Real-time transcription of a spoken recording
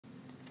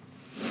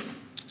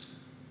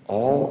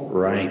All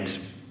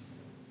right.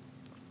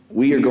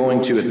 We are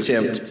going to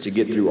attempt to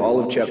get through all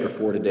of chapter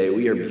 4 today.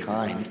 We are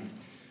behind,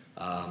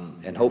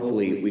 and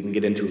hopefully we can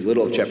get into a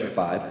little of chapter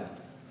 5.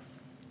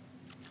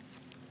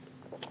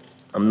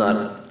 I'm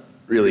not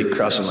really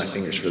crossing my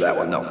fingers for that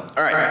one, though.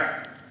 All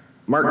right.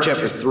 Mark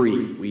chapter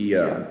 3. We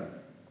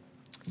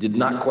did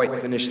not quite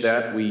finish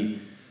that. We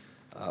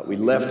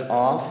left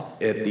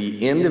off at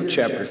the end of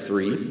chapter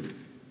 3.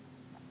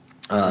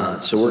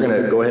 So we're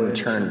going to go ahead and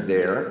turn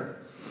there.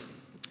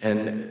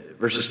 And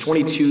verses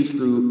 22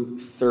 through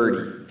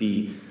 30,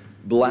 the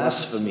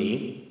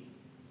blasphemy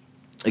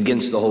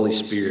against the Holy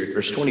Spirit.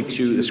 Verse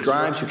 22, the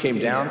scribes who came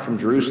down from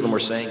Jerusalem were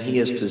saying, "He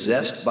is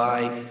possessed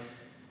by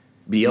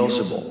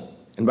Beelzebul,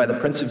 and by the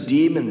prince of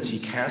demons he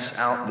casts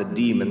out the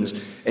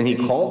demons." And he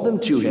called them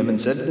to him and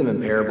said to them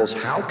in parables,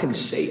 "How can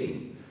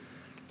Satan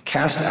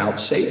cast out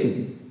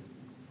Satan?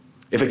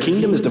 If a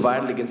kingdom is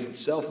divided against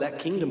itself, that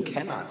kingdom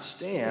cannot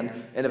stand.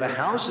 And if a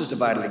house is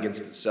divided against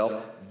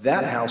itself,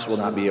 that house will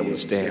not be able to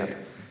stand.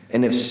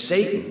 And if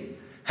Satan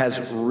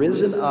has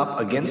risen up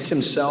against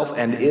himself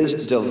and is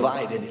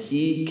divided,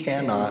 he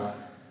cannot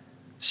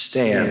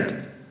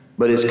stand,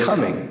 but is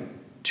coming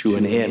to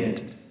an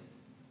end.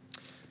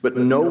 But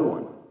no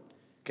one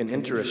can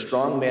enter a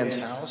strong man's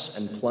house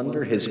and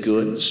plunder his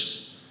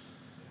goods,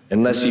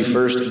 unless he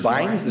first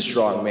binds the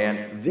strong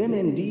man, then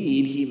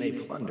indeed he may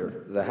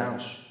plunder the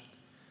house.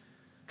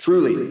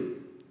 Truly,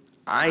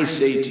 I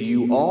say to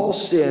you, all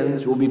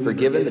sins will be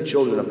forgiven the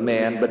children of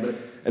man,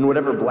 and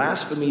whatever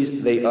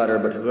blasphemies they utter,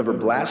 but whoever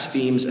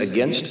blasphemes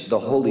against the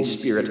Holy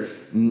Spirit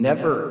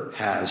never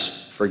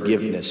has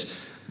forgiveness,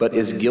 but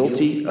is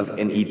guilty of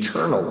an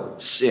eternal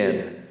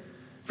sin.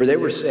 For they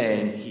were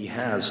saying, he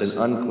has an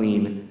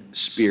unclean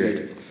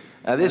spirit."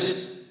 Now,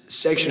 this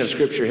section of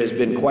Scripture has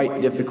been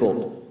quite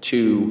difficult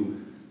to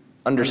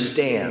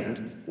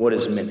understand what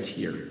is meant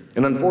here.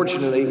 And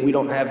unfortunately, we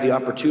don't have the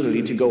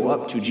opportunity to go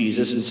up to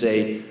Jesus and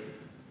say,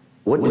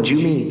 "What did you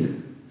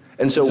mean?"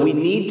 And so we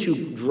need to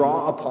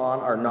draw upon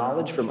our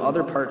knowledge from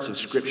other parts of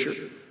Scripture.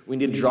 We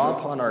need to draw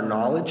upon our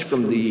knowledge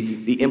from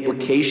the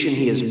implication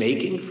he is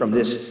making from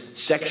this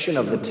section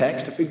of the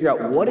text to figure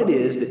out what it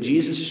is that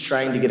Jesus is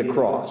trying to get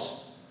across.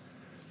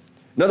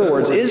 In other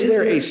words, is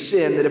there a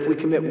sin that if we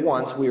commit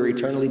once, we are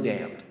eternally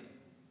damned?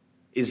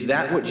 Is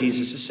that what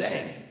Jesus is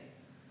saying?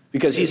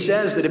 Because he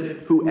says that if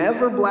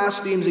whoever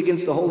blasphemes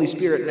against the Holy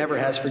Spirit never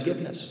has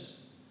forgiveness.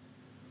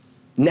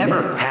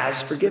 Never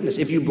has forgiveness.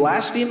 If you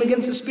blaspheme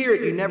against the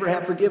Spirit, you never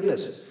have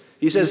forgiveness.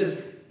 He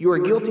says you are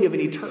guilty of an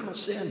eternal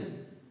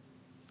sin.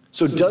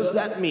 So does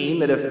that mean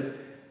that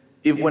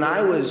if when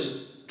I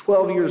was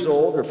 12 years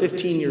old or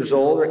 15 years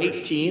old or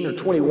 18 or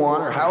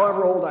 21 or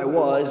however old I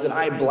was, that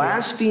I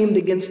blasphemed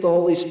against the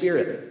Holy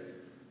Spirit?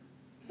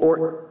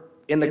 Or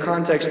in the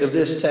context of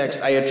this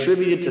text, I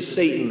attributed to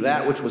Satan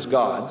that which was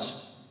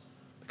God's,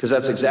 because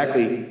that's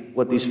exactly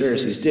what these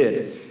Pharisees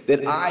did,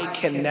 that I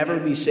can never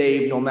be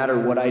saved no matter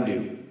what I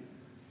do.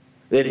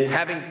 That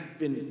having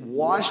been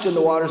washed in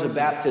the waters of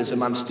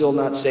baptism, I'm still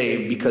not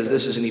saved because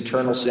this is an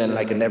eternal sin and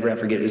I can never have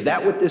forgiveness. Is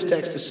that what this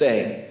text is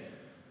saying?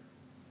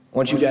 I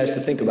want you guys to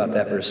think about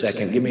that for a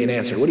second. Give me an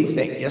answer. What do you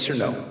think? Yes or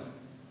no?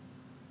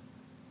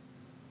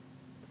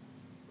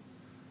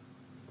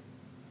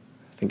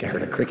 I think I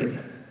heard a cricket.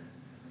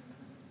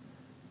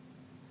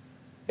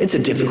 It's a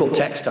difficult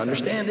text to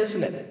understand,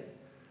 isn't it?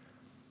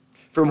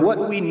 From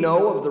what we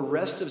know of the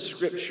rest of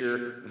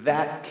Scripture,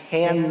 that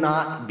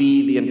cannot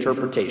be the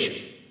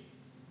interpretation.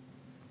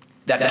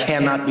 That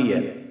cannot be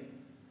it.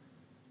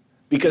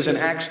 Because in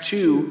Acts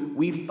 2,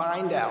 we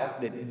find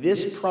out that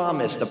this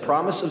promise, the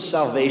promise of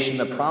salvation,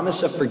 the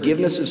promise of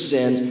forgiveness of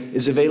sins,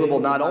 is available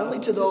not only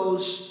to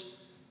those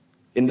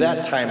in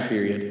that time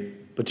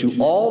period, but to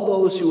all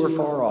those who are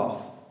far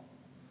off.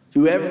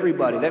 To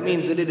everybody. That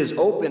means that it is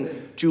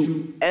open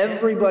to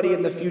everybody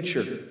in the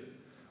future.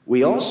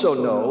 We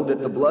also know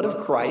that the blood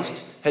of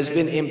Christ has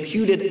been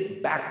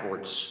imputed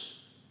backwards.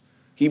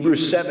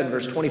 Hebrews 7,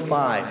 verse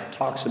 25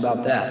 talks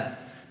about that.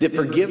 That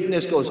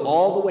forgiveness goes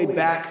all the way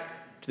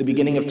back to the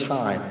beginning of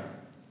time.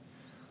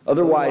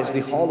 Otherwise, the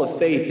hall of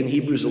faith in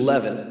Hebrews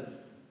 11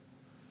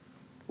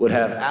 would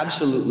have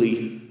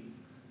absolutely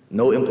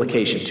no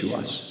implication to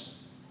us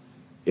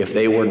if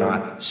they were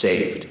not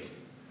saved.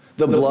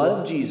 The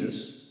blood of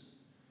Jesus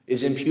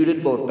is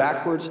imputed both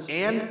backwards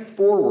and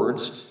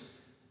forwards,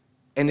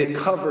 and it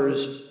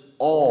covers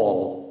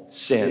all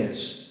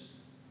sins.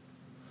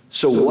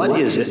 So what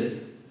is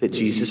it that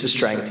Jesus is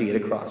trying to get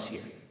across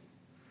here?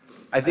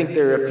 I think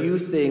there are a few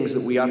things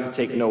that we ought to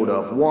take note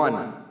of.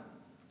 One,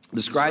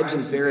 the scribes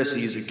and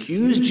Pharisees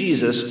accused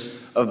Jesus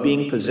of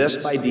being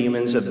possessed by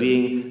demons, of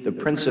being the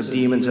prince of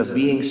demons, of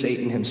being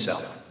Satan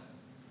himself.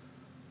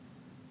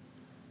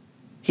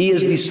 He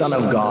is the Son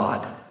of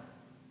God.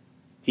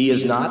 He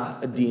is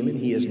not a demon.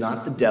 He is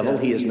not the devil.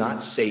 He is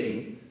not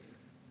Satan.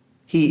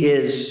 He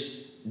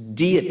is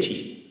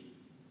deity.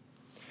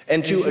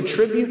 And to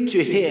attribute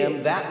to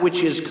him that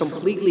which is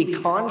completely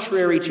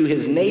contrary to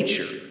his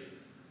nature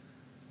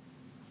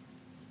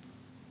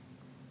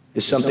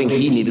is something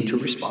he needed to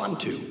respond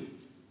to.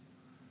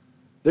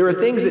 There are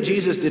things that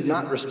Jesus did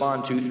not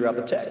respond to throughout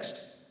the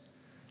text.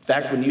 In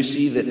fact, when you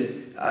see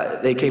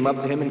that they came up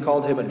to him and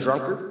called him a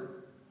drunkard,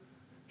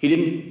 he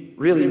didn't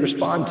really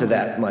respond to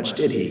that much,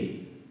 did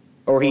he?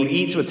 Or he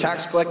eats with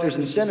tax collectors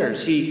and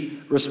sinners. He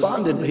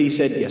responded, but he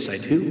said, yes, I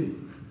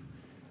do,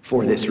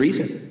 for this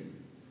reason.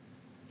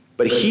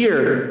 But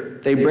here,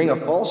 they bring a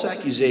false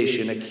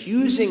accusation,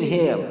 accusing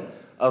him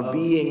of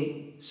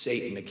being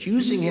Satan,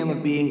 accusing him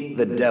of being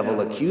the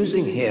devil,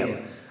 accusing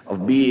him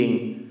of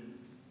being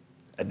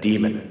a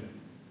demon.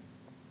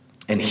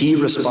 And he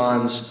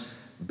responds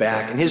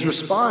back. And his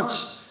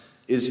response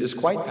is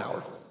quite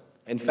powerful.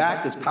 In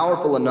fact, it's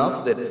powerful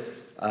enough that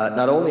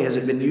not only has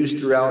it been used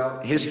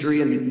throughout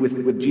history and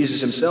with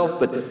Jesus himself,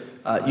 but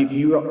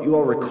you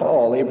all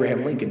recall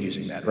Abraham Lincoln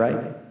using that,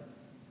 right?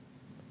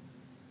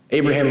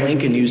 Abraham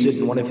Lincoln used it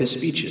in one of his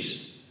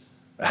speeches.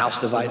 A house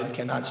divided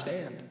cannot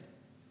stand.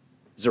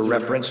 Is a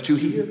reference to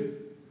here.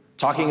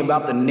 Talking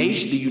about the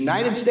nation, the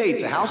United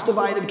States, a house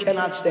divided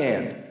cannot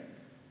stand.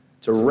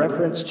 It's a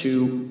reference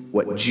to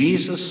what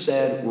Jesus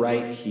said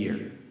right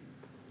here.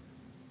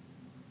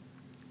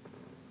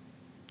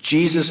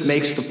 Jesus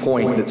makes the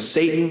point that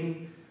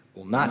Satan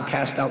will not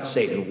cast out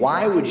Satan.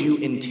 Why would you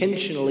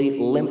intentionally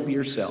limp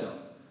yourself?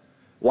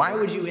 Why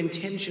would you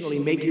intentionally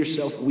make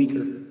yourself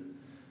weaker?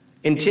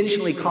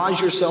 Intentionally cause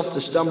yourself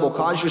to stumble,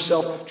 cause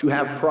yourself to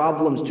have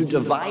problems, to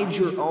divide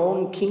your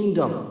own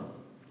kingdom.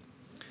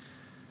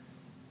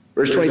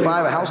 Verse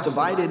 25, a house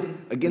divided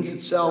against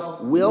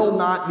itself will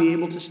not be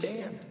able to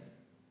stand.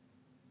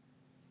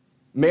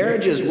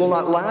 Marriages will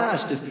not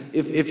last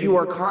if you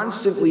are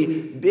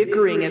constantly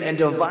bickering and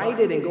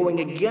divided and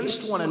going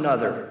against one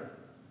another.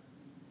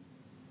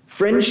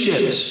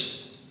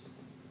 Friendships,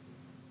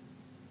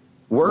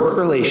 work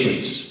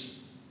relations,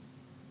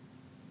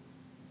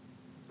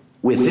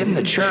 within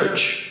the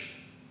church,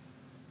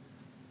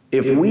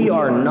 if we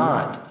are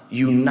not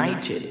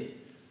united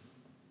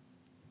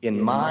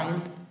in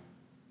mind,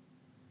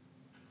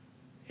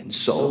 in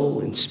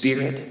soul, in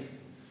spirit,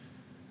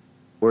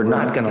 we're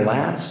not going to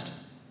last.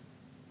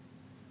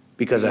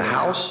 Because a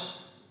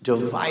house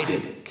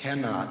divided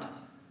cannot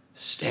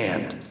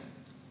stand.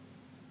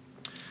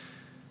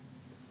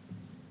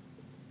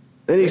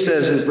 Then he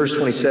says in verse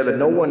 27,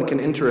 no one can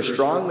enter a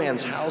strong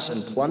man's house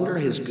and plunder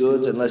his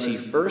goods unless he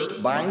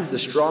first binds the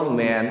strong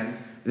man,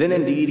 then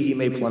indeed he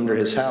may plunder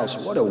his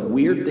house. What a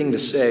weird thing to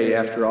say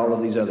after all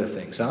of these other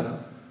things, huh?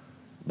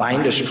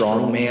 Bind a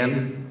strong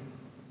man,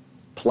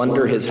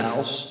 plunder his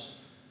house.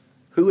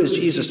 Who is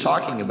Jesus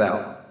talking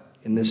about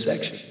in this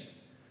section?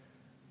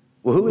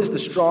 Well, who is the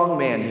strong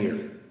man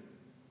here?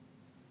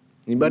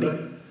 Anybody?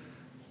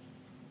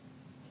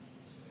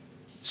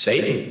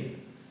 Satan.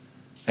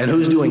 And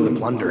who's doing the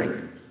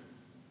plundering?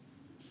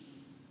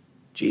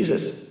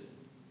 Jesus.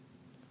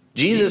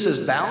 Jesus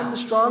has bound the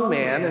strong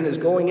man and is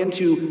going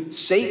into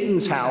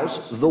Satan's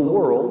house, the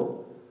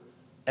world,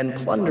 and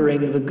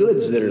plundering the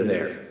goods that are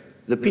there,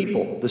 the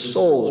people, the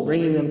souls,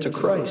 bringing them to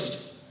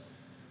Christ.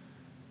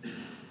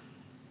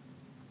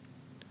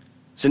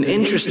 It's an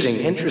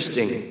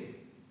interesting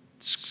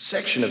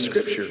section of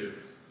Scripture.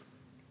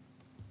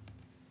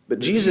 But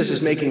Jesus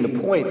is making the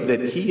point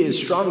that he is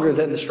stronger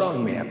than the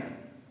strong man.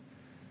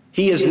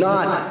 He is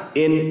not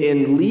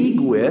in league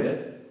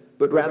with,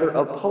 but rather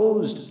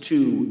opposed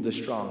to the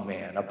strong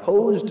man,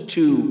 opposed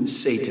to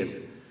Satan.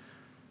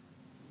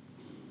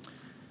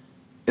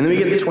 And then we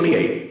get to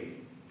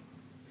 28.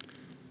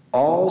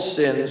 All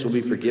sins will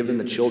be forgiven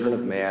the children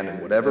of man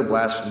and whatever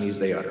blasphemies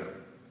they utter.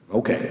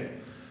 Okay.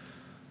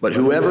 But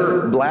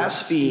whoever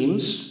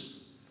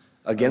blasphemes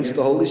against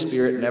the Holy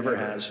Spirit never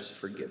has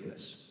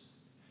forgiveness.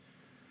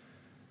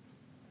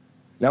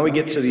 Now we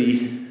get to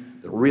the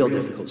real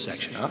difficult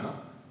section, huh?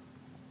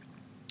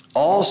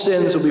 All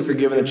sins will be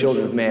forgiven the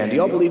children of man. Do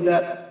y'all believe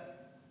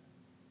that?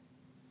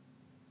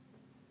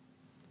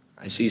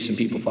 I see some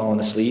people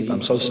falling asleep.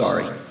 I'm so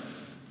sorry.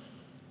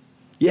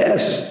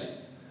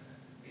 Yes.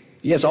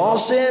 Yes, all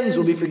sins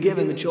will be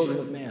forgiven the children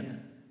of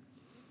man.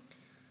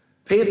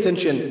 Pay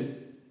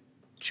attention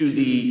to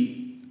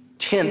the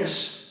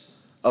tense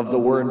of the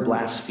word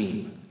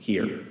blaspheme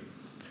here.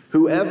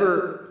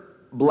 Whoever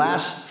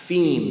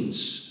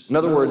blasphemes, in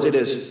other words, it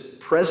is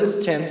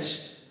present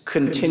tense,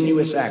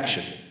 continuous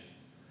action.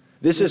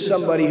 This is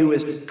somebody who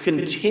is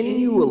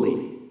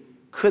continually,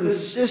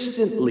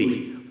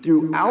 consistently,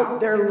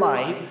 throughout their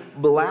life,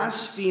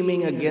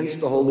 blaspheming against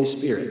the Holy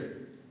Spirit.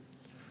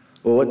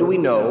 Well, what do we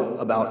know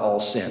about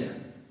all sin?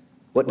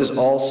 What does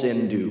all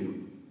sin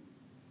do?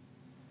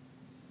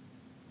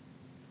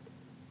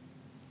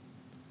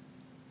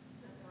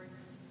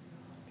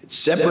 It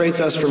separates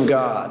us from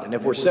God. And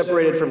if we're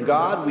separated from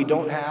God, we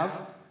don't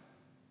have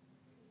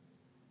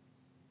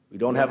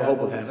a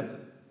hope of heaven.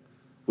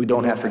 We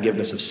don't have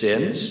forgiveness of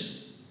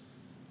sins.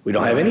 We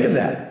don't have any of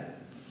that.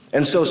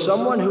 And so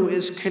someone who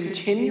is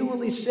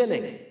continually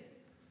sinning,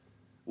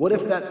 what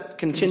if that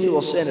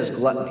continual sin is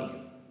gluttony?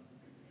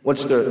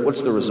 What's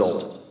the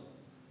result?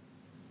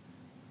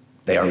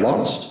 They are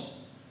lost.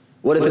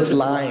 What if it's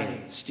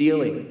lying,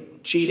 stealing,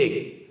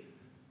 cheating?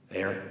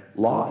 They are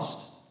lost.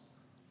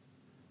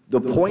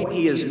 The point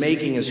he is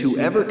making is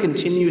whoever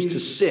continues to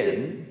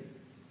sin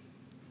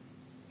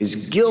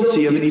is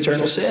guilty of an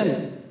eternal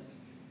sin,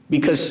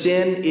 because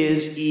sin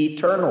is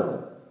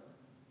eternal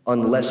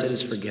unless it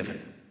is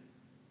forgiven.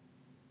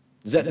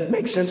 Does that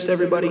make sense to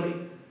everybody?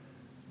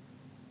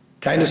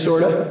 Kind of,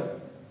 sort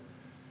of?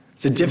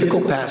 It's a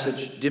difficult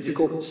passage,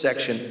 difficult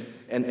section,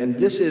 and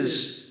this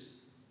is,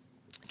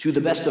 to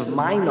the best of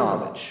my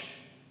knowledge,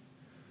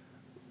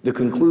 the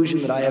conclusion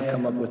that I have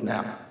come up with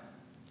now.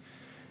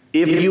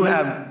 If you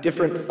have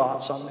different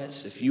thoughts on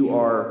this, if you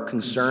are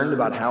concerned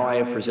about how I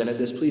have presented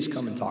this, please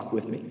come and talk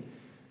with me.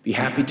 Be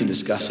happy to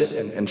discuss it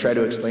and try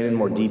to explain in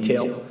more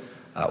detail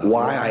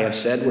why I have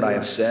said what I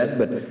have said,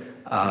 but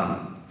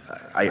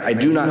I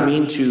do not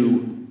mean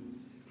to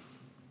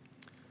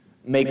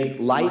make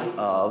light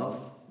of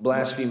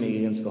blaspheming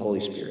against the Holy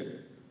Spirit,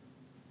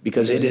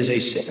 because it is a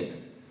sin.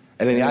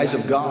 And in the eyes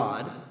of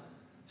God,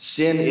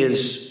 sin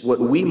is what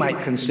we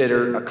might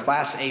consider a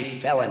Class A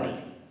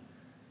felony.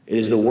 It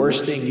is the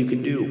worst thing you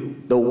can do.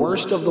 The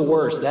worst of the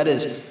worst. That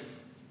is,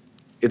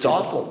 it's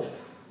awful.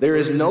 There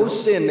is no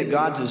sin that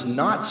God does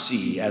not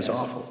see as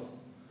awful.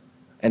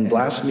 And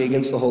blasphemy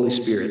against the Holy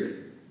Spirit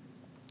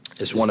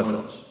is one of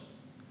those.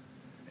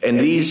 And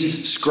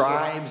these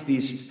scribes,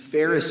 these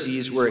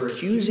Pharisees, were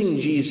accusing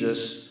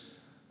Jesus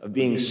of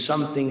being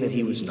something that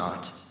he was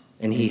not.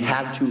 And he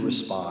had to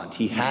respond.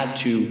 He had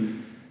to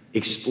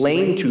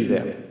explain to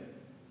them,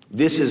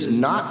 this is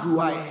not who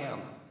I am.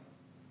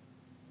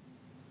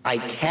 I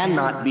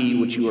cannot be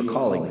what you are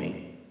calling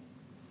me.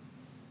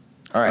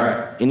 All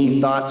right.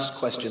 Any thoughts,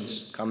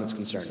 questions, comments,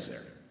 concerns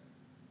there?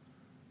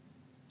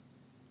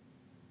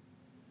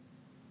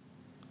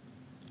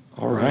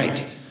 All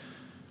right.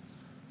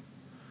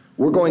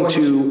 We're going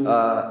to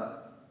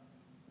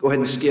go ahead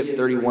and skip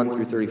 31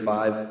 through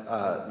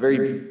 35.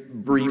 Very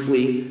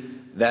briefly,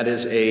 that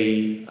is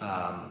a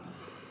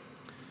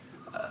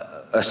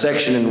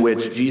section in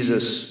which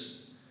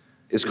Jesus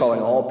is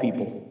calling all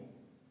people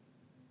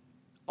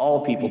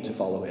to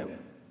follow him.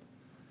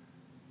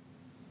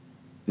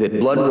 That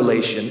blood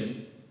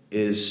relation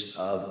is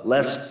of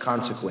less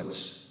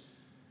consequence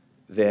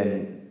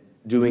than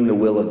doing the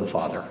will of the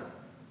Father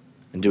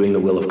and doing the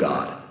will of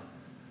God.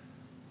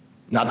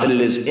 Not that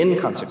it is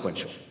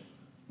inconsequential,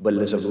 but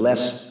it is of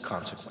less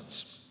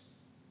consequence.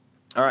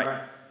 All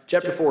right,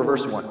 chapter 4,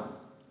 verse 1.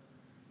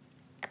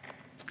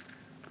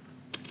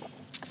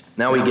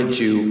 Now we get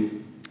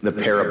to the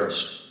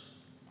parables.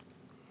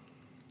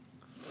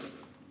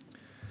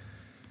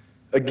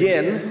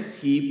 Again,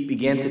 he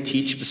began to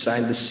teach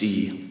beside the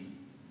sea,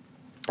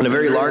 and a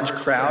very large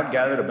crowd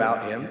gathered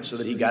about him, so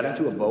that he got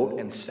into a boat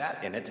and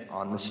sat in it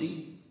on the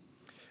sea.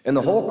 And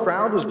the whole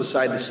crowd was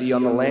beside the sea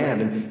on the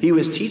land, and he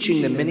was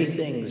teaching them many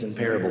things in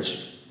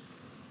parables.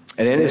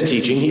 And in his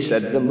teaching he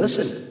said to them,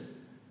 listen,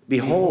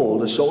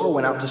 behold, a sower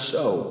went out to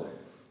sow.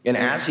 And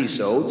as he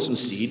sowed, some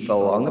seed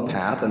fell along the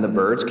path, and the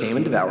birds came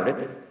and devoured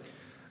it.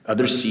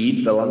 Other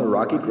seed fell on the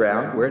rocky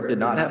ground, where it did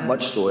not have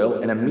much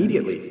soil, and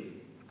immediately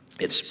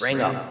it sprang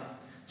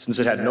up, since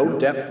it had no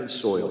depth of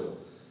soil.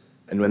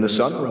 And when the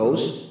sun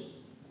rose,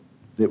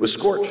 it was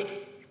scorched.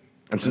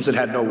 And since it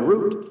had no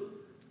root,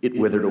 it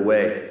withered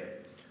away.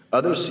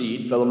 Other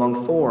seed fell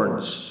among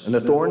thorns, and the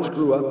thorns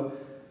grew up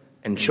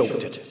and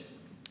choked it.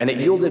 And it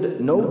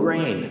yielded no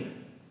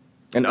grain.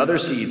 And other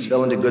seeds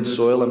fell into good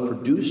soil and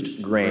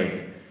produced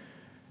grain,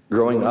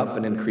 growing up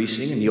and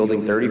increasing and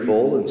yielding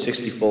 30-fold and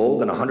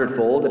 60-fold and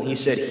 100-fold. And he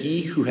said,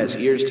 he who has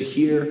ears to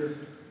hear,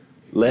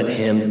 let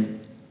him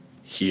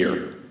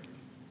hear.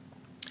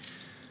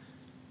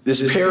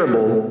 This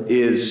parable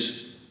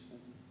is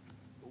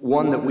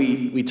one that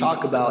we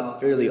talk about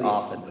fairly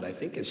often, but I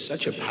think is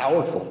such a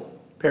powerful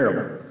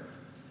parable.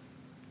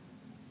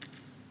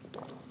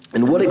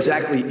 And what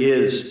exactly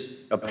is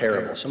a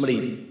parable?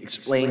 Somebody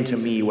explain to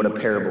me what a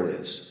parable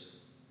is.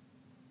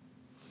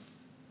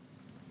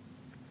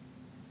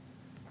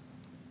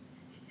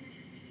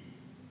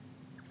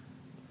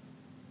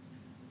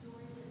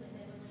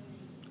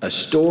 A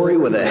story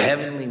with a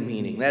heavenly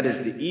meaning. That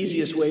is the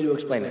easiest way to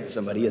explain it to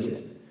somebody, isn't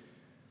it?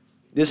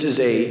 This is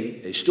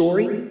a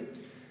story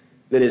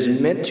that is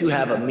meant to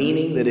have a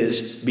meaning that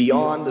is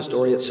beyond the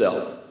story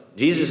itself.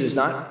 Jesus is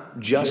not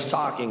just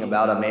talking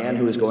about a man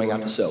who is going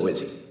out to sow,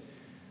 is he?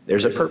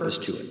 There's a purpose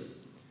to it.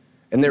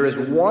 And there is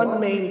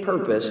one main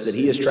purpose that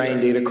he is trying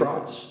to get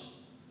across.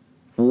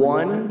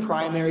 One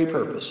primary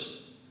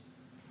purpose.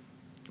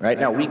 Right?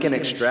 Now, we can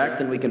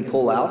extract and we can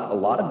pull out a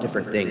lot of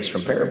different things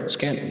from parables,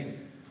 can't we?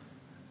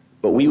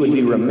 But we would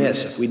be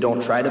remiss if we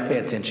don't try to pay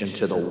attention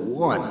to the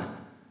one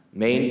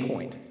main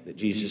point that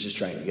Jesus is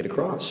trying to get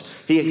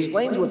across. He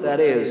explains what that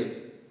is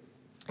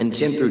in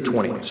 10 through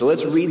 20. So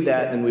let's read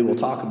that and we will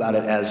talk about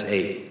it as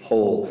a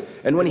whole.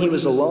 And when he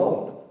was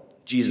alone,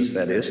 Jesus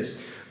that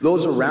is,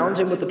 those around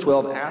him with the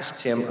 12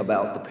 asked him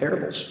about the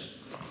parables.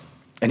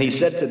 And he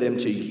said to them,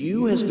 to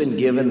you has been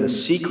given the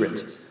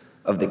secret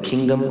of the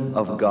kingdom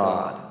of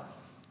God.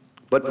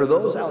 But for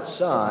those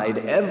outside,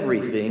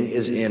 everything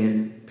is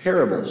in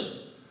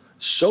parables,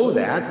 so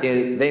that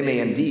they may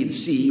indeed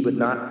see but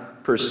not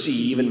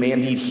perceive and may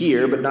indeed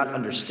hear, but not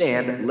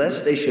understand,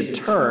 lest they should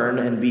turn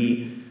and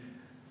be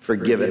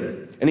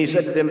forgiven. And he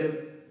said to them,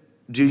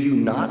 do you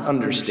not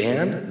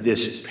understand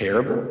this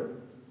parable?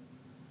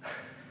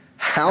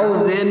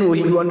 How then will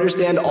you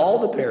understand all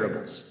the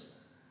parables?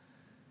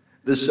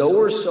 The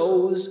sower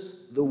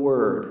sows the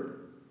word,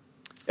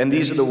 and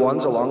these are the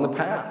ones along the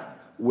path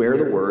where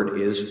the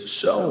word is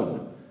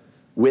sown.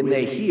 When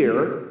they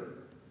hear,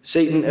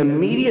 Satan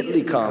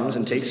immediately comes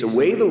and takes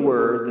away the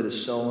word that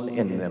is sown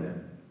in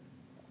them.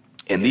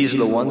 And these are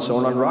the ones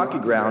sown on rocky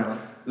ground,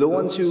 the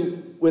ones who,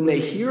 when they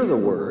hear the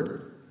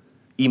word,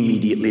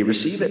 immediately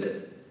receive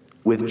it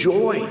with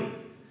joy.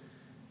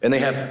 And they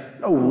have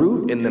no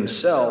root in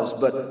themselves,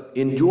 but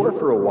endure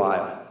for a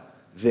while.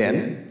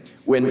 Then,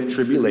 when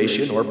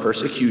tribulation or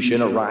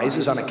persecution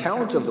arises on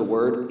account of the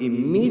word,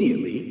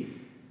 immediately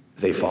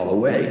they fall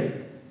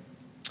away.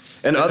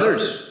 And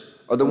others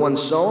are the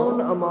ones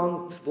sown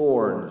among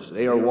thorns.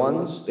 They are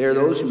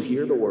those who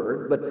hear the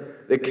word,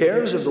 but the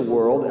cares of the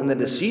world and the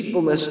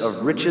deceitfulness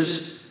of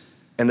riches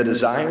and the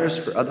desires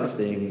for other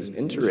things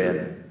enter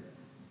in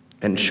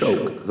and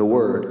choke the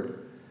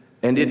word,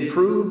 and it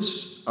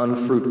proves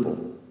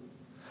unfruitful.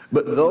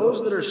 But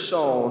those that are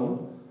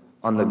sown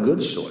on the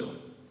good soil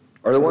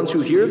are the ones who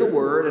hear the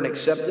word and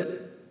accept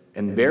it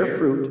and bear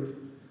fruit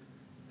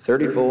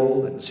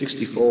 30-fold and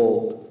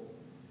 60-fold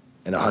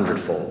and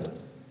 100-fold.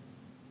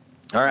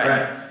 All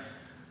right.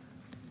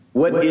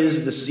 What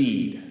is the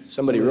seed?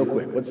 Somebody real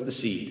quick. What's the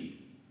seed?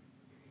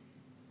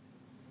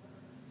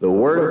 The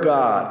word of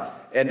God.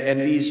 And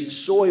these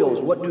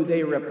soils, what do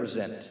they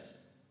represent?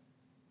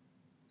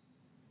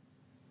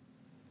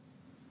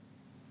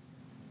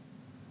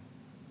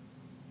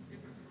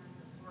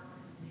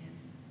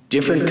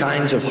 Different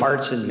kinds of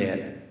hearts in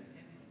men.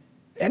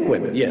 And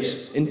women,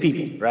 yes, in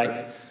people,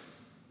 right?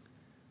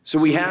 So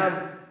we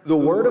have the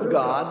word of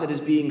God that is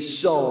being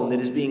sown,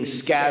 that is being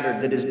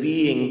scattered, that is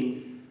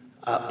being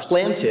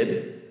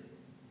planted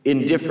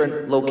in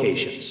different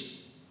locations,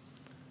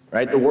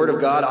 right? The word of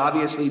God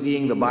obviously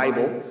being the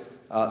Bible,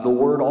 the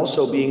word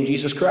also being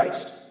Jesus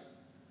Christ.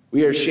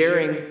 We are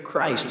sharing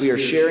Christ. We are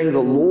sharing the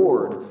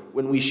Lord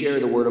when we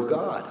share the word of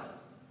God.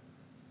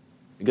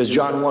 Because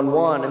John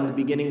 1:1, in the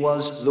beginning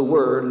was the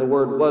Word, and the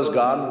Word was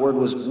God, and the Word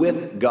was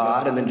with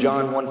God. And then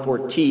John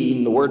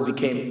 1:14, the Word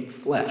became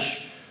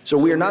flesh. So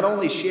we are not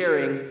only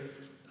sharing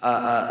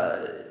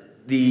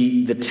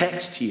the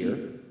text here,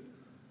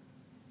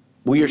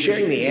 we are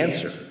sharing the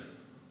answer.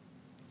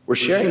 We're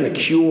sharing the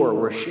cure.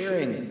 We're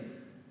sharing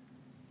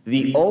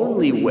the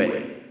only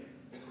way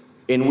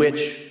in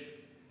which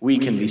we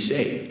can be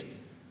saved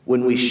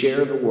when we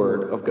share the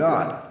Word of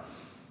God.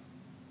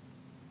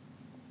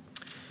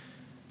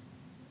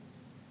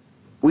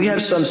 We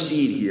have some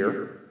seed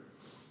here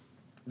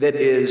that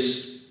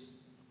is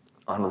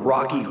on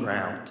rocky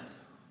ground.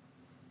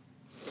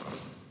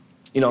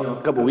 You know,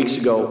 a couple weeks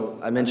ago,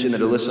 I mentioned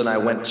that Alyssa and I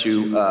went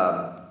to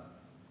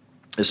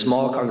a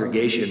small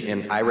congregation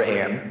in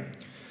Iran.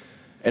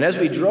 And as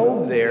we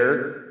drove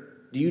there,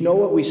 do you know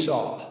what we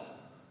saw?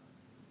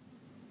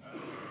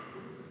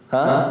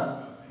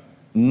 Huh?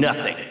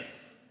 Nothing.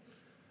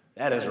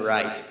 That is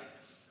right.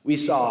 We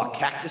saw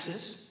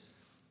cactuses.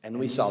 And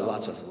we saw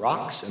lots of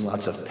rocks and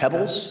lots of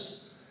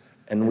pebbles.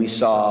 And we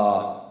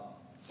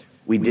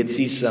did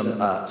see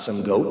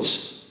some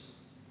goats.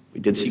 We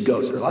did see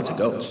goats. There were lots of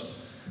goats.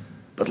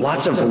 But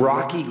lots of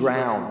rocky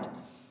ground.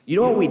 You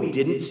know what we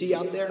didn't see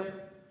out there?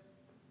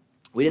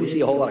 We didn't see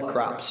a whole lot of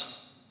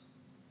crops.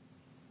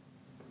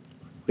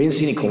 We didn't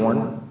see any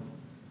corn.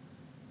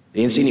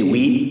 We didn't see any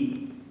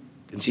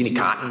wheat. Didn't see any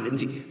cotton. We didn't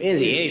see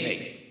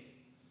anything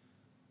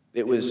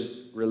that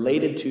was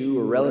related to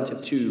or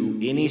relative to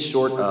any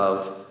sort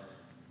of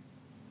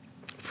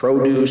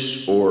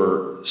produce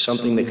or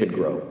something that could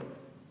grow.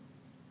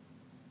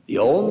 The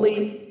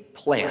only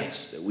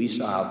plants that we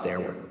saw out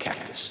there were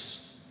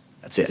cactuses.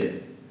 That's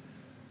it.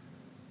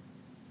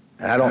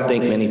 And I don't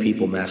think many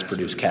people mass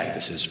produce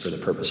cactuses for the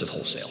purpose of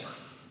wholesale.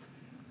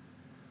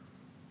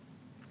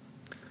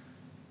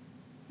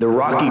 The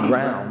rocky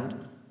ground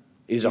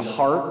is a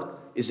heart,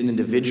 is an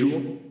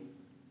individual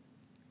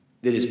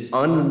that is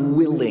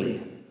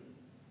unwilling,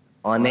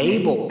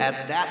 unable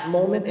at that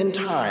moment in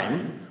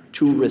time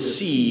to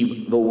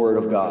receive the word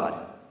of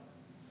God.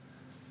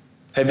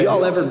 Have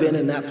y'all ever been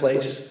in that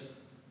place?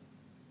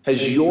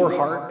 Has your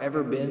heart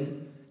ever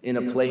been in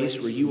a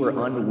place where you were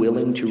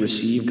unwilling to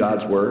receive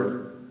God's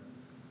word?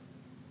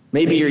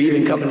 Maybe you're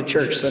even coming to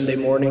church Sunday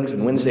mornings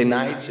and Wednesday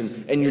nights,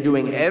 and you're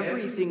doing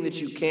everything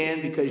that you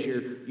can because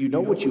you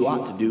know what you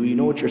ought to do, you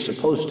know what you're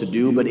supposed to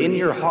do, but in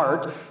your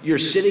heart, you're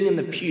sitting in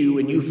the pew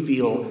and you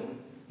feel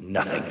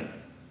nothing.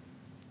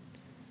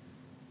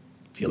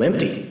 Feel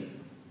empty.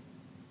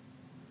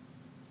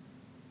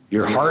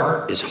 Your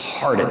heart is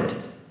hardened.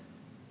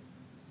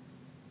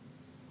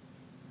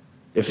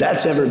 If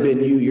that's ever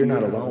been you, you're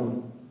not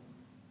alone.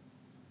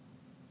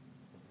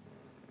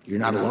 You're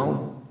not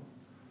alone.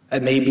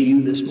 That may be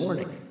you this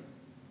morning.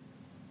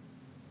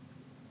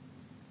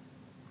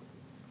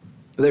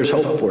 There's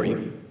hope for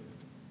you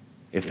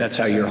if that's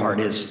how your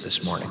heart is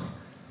this morning.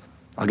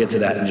 I'll get to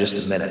that in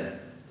just a minute.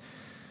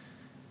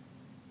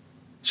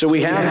 So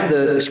we have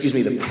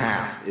the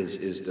path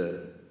is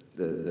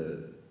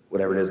the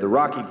whatever it is. The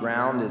rocky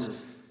ground is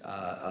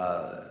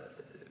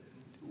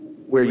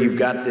where you've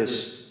got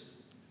this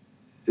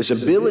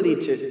ability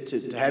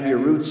to have your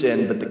roots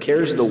in, but the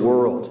cares of the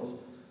world,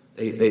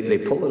 they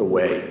pull it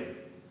away.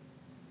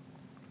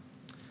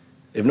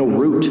 They have no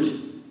root.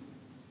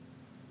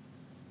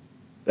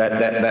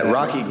 That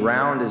rocky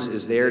ground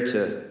is there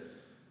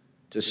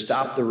to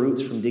stop the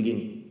roots from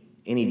digging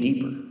any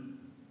deeper.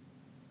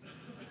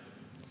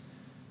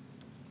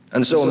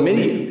 And so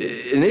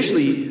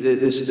initially,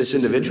 this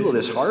individual,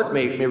 this heart,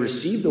 may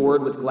receive the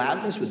word with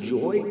gladness, with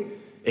joy,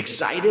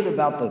 excited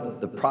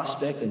about the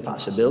prospect and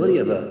possibility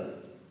of a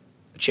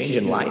change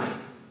in life.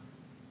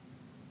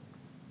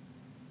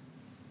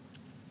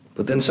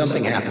 But then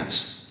something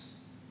happens.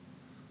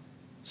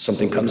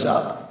 Something comes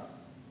up.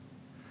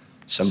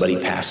 Somebody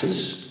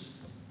passes,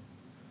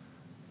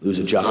 lose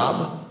a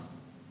job.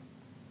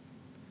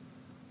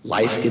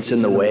 Life gets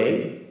in the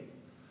way.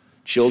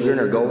 Children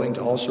are going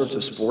to all sorts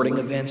of sporting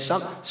events.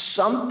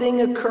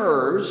 Something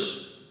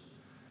occurs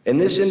in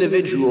this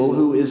individual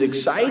who is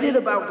excited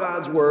about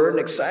God's word and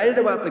excited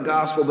about the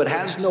gospel, but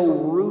has no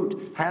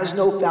root, has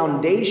no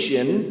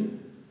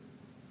foundation,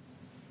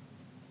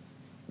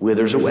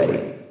 withers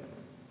away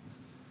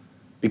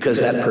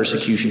because that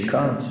persecution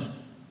comes.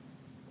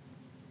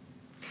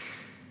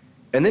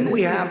 And then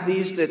we have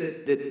these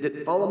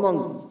that fall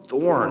among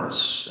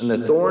thorns, and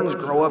the thorns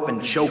grow up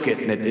and choke it,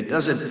 and it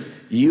doesn't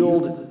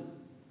yield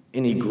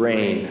any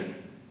grain.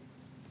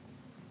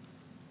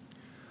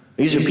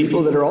 These are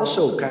people that are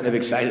also kind of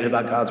excited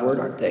about God's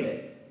word, aren't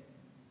they?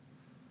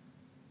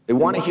 They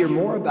want to hear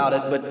more about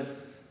it,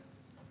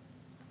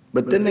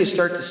 but then they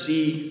start to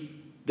see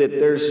that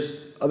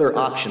there's other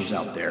options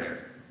out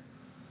there.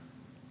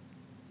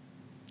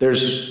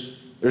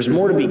 There's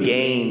more to be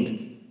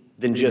gained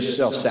than just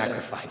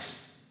self-sacrifice.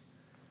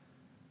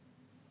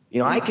 You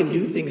know, I can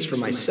do things for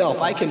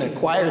myself. I can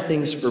acquire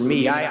things for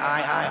me.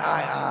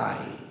 I.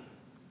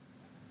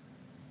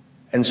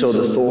 And so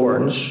the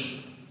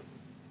thorns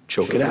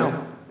choke it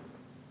out.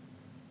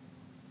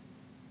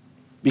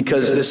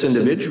 Because this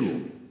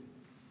individual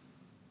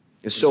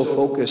is so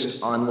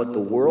focused on what the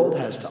world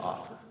has to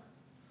offer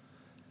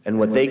and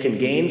what they can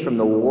gain from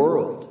the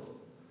world,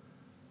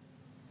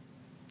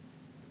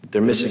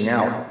 they're missing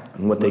out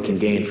on what they can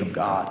gain from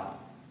God.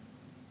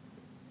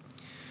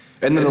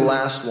 And then the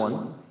last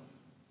one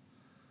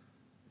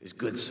is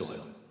good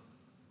soil.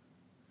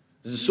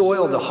 The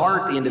soil of the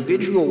heart, the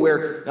individual,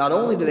 where not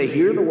only do they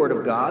hear the word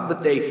of God,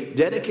 but they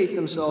dedicate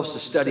themselves to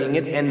studying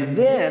it, and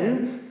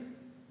then,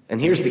 and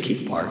here's the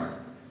key part,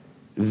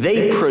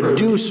 they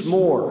produce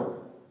more.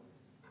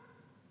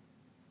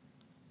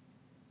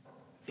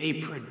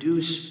 They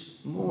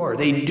produce more.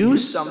 They do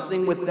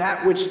something with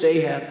that which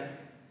they have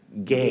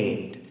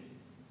gained.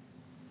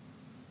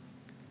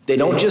 They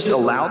don't just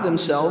allow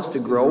themselves to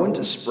grow and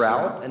to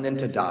sprout and then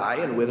to die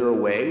and wither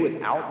away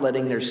without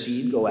letting their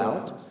seed go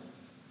out.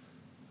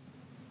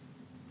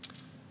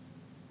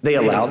 They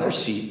allow their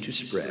seed to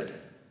spread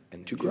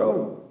and to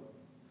grow.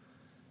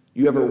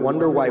 You ever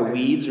wonder why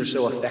weeds are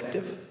so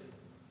effective?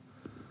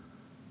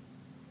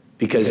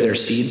 Because their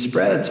seed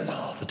spreads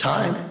all the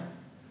time.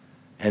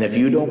 And if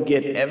you don't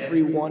get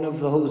every one of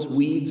those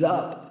weeds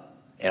up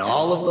and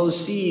all of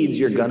those seeds,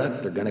 they're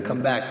gonna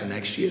come back the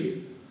next year.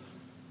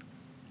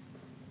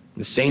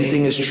 The same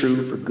thing is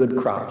true for good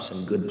crops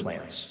and good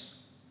plants.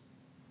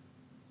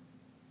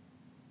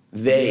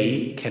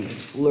 They can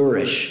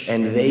flourish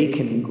and they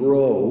can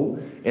grow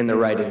in the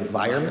right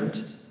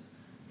environment,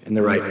 in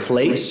the right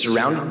place,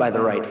 surrounded by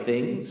the right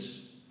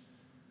things,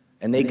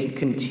 and they can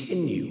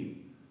continue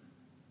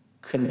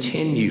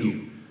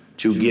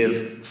to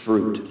give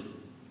fruit.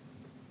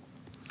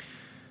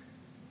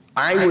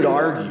 I would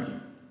argue,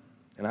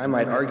 and I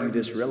might argue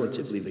this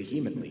relatively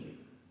vehemently,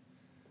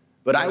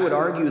 but I would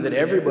argue that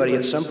everybody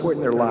at some point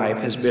in their life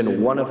has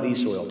been one of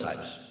these soil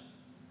types.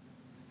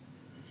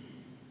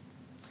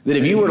 That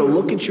if you were to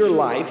look at your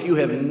life, you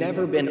have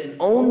never been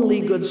only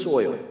good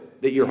soil.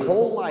 That your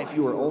whole life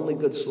you were only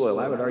good soil.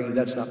 I would argue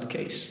that's not the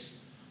case.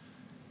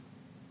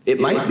 It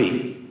might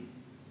be.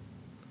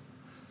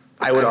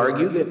 I would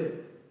argue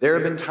that there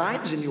have been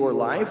times in your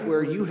life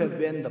where you have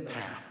been the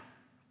path.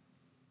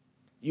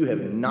 You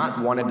have not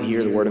wanted to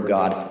hear the word of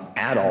God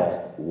at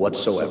all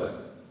whatsoever.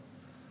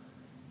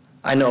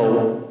 I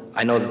know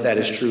that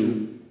is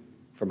true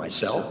for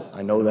myself.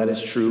 I know that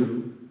is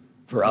true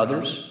for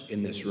others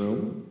in this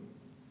room.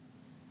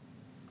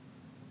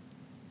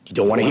 You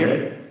don't want to hear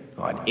it. You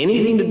don't want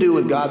anything to do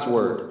with God's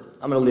word.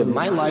 I'm going to live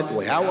my life the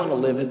way I want to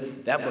live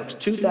it. That book's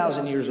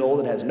 2,000 years old.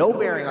 It has no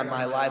bearing on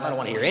my life. I don't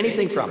want to hear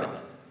anything from it.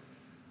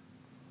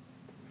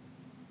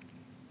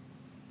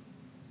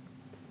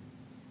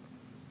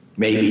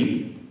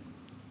 Maybe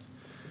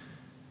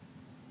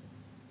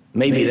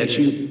that's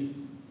you.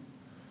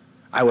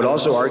 I would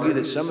also argue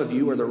that some of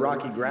you are the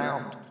rocky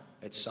ground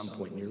at some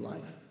point in your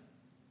life.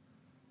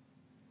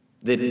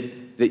 That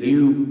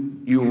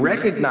you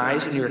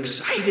recognize and you're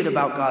excited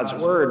about God's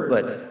word,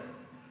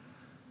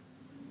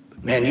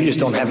 man, you just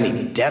don't have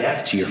any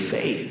depth to your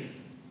faith.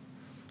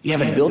 You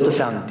haven't built a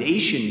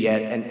foundation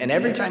yet, and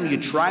every time you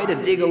try to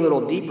dig a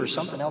little deeper,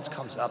 something else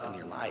comes up in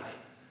your life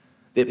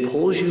that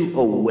pulls you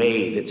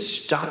away, that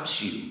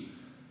stops you.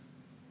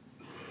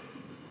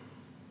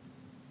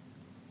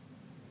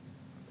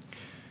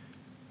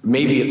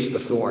 Maybe it's the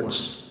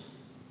thorns.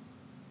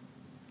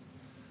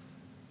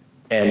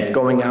 And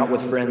going out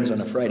with friends on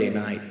a Friday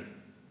night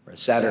or a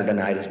Saturday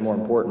night is more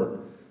important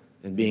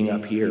than being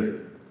up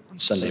here on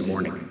Sunday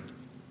morning.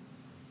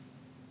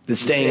 That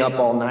staying up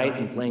all night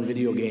and playing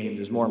video games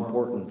is more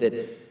important.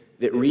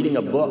 That reading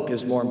a book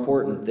is more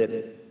important.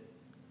 That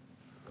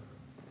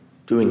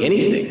doing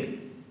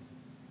anything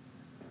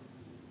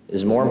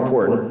is more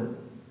important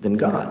than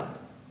God.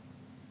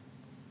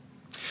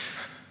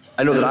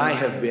 I know that I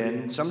have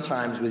been,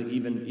 sometimes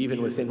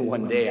even within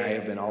one day, I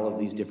have been all of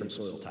these different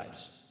soil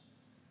types.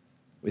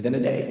 Within a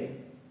day.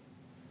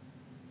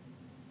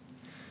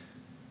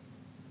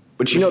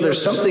 But you know,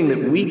 there's something that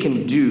we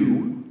can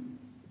do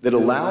that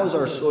allows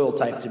our soil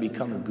type to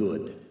become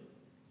good.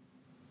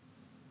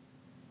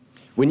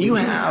 When you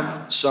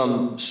have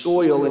some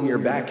soil in your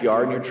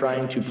backyard and you're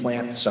trying to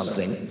plant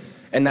something,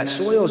 and that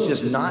soil is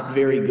just not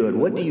very good,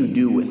 what do you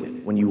do with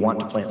it when you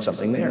want to plant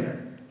something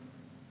there?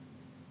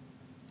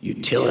 You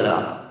till it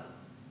up.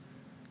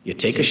 You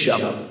take a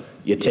shovel.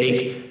 You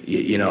take,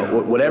 you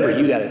know, whatever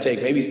you got to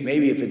take.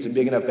 Maybe if it's a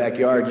big enough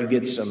backyard, you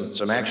get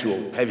some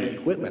actual heavy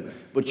equipment.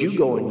 But you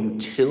go and you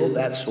till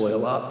that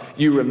soil up.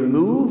 You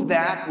remove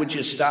that which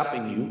is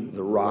stopping you,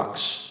 the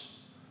rocks,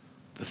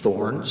 the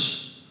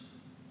thorns,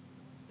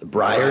 the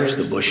briars,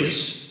 the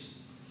bushes.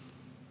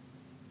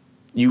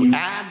 You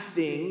add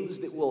things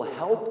that will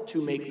help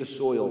to make the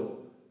soil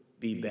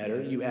be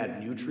better. You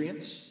add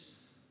nutrients.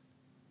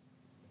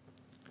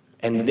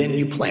 And then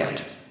you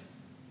plant.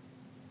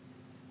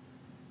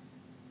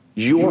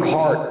 Your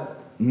heart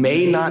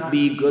may not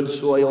be good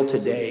soil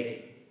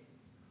today,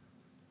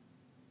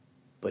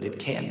 but it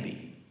can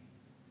be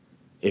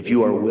if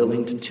you are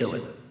willing to till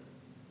it,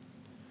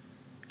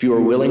 if you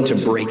are willing to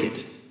break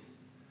it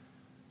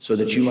so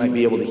that you might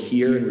be able to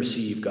hear and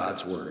receive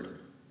God's word.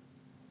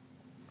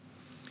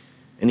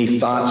 Any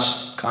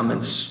thoughts,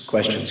 comments,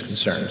 questions,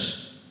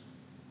 concerns?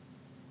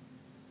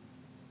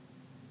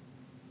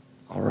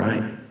 All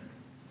right.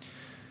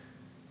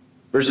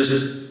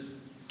 Verses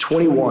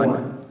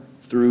 21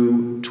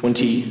 through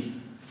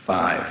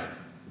 25.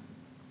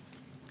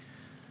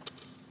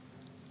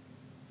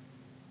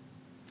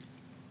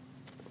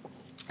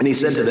 And he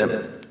said to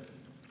them,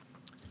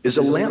 "Is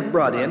a lamp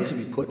brought in to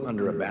be put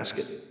under a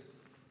basket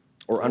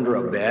or under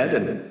a bed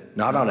and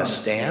not on a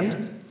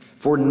stand?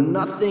 For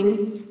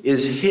nothing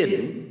is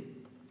hidden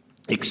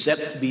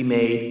except to be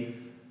made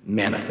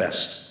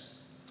manifest,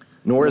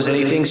 nor is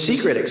anything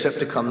secret except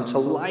to come to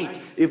light.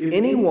 If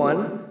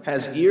anyone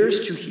has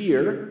ears to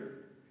hear,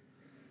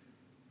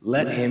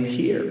 let him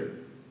hear."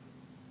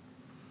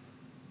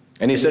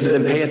 And he said to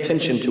them, "Pay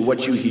attention to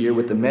what you hear.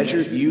 With the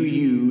measure you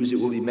use, it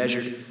will be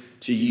measured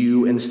to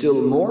you, and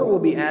still more will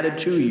be added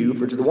to you.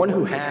 For to the one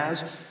who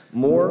has,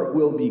 more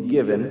will be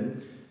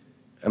given,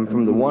 and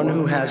from the one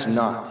who has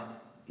not,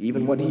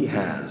 even what he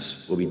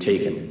has will be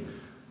taken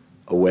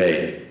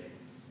away."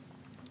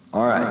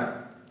 All right.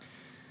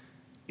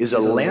 Is a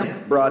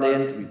lamp brought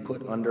in to be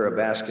put under a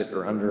basket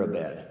or under a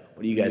bed?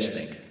 What do you guys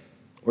think?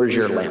 Where's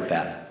your lamp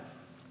at?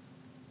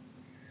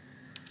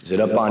 Is it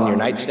up on your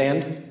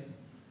nightstand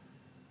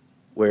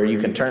where you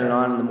can turn it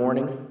on in the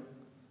morning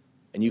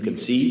and you can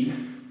see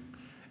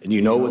and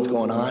you know what's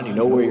going on, you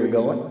know where you're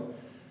going?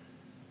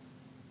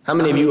 How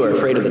many of you are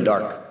afraid of the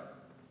dark?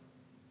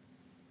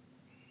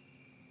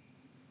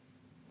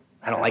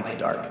 I don't like the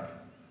dark.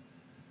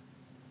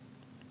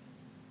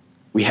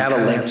 We have a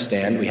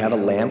lampstand, we have a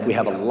lamp, we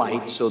have a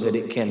light so that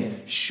it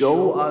can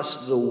show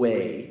us the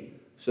way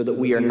so that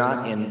we are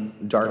not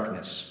in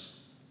darkness.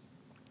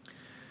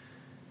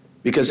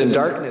 Because in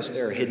darkness,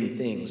 there are hidden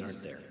things,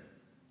 aren't there?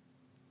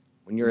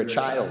 When you're a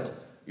child,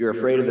 you're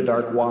afraid of the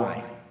dark.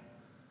 Why?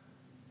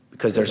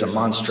 Because there's a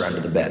monster under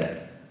the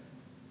bed.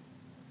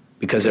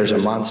 Because there's a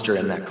monster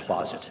in that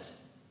closet.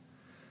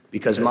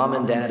 Because Mom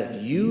and Dad,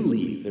 if you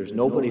leave, there's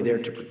nobody there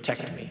to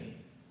protect me.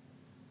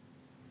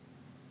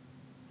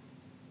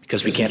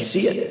 Because we can't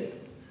see it.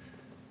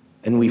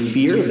 And we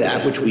fear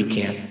that which we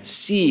can't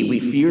see. We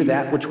fear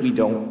that which we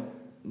don't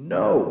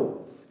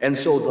know. And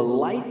so the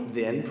light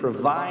then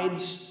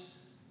provides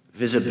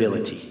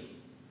visibility.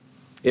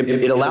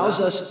 It allows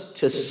us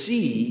to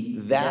see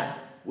that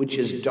which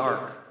is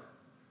dark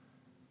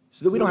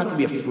so that we don't have to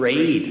be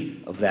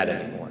afraid of that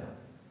anymore.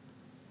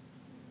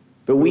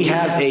 But we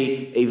have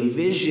a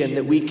vision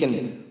that we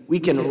can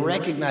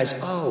recognize,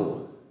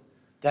 oh,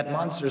 that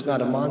monster's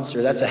not a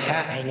monster. That's a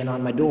hat hanging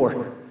on my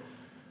door.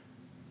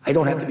 I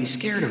don't have to be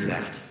scared of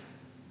that.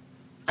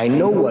 I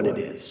know what it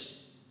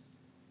is.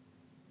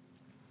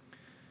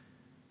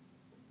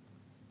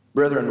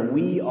 Brethren,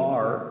 we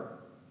are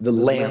the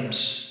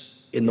lamps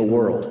in the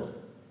world.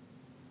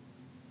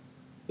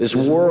 This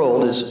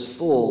world is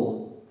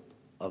full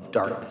of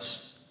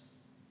darkness.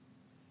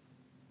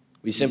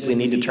 We simply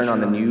need to turn on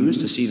the news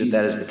to see that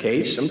that is the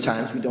case.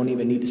 Sometimes we don't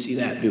even need to see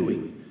that, do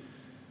we?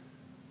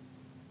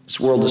 This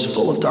world is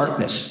full of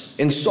darkness.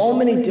 In so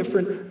many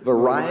different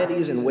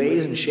varieties and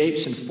ways and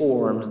shapes and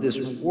forms, this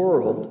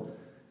world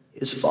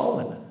is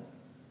fallen.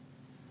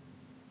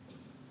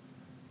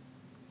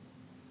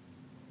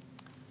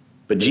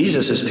 But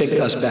Jesus has picked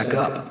us back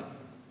up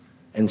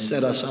and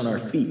set us on our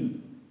feet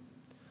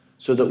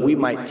so that we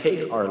might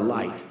take our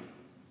light,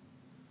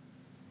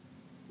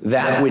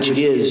 that which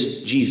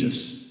is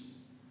Jesus.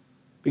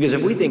 Because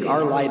if we think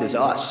our light is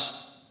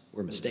us,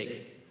 we're mistaken.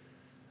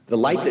 The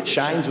light that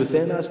shines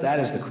within us, that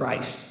is the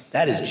Christ.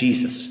 That is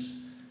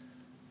Jesus.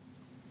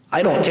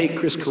 I don't take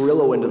Chris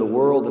Carrillo into the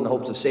world in the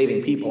hopes of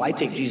saving people. I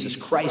take Jesus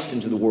Christ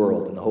into the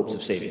world in the hopes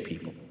of saving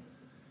people.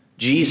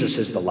 Jesus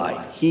is the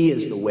light. He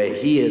is the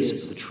way. He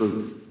is the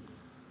truth.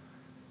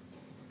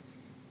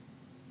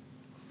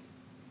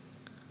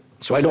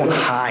 So I don't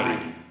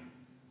hide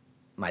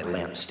my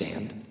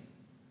lampstand.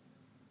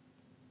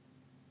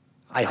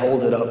 I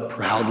hold it up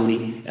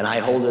proudly, and I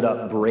hold it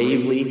up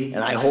bravely,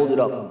 and I hold it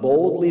up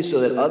boldly so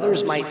that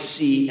others might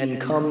see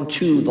and come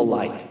to the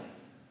light.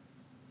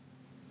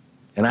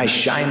 And I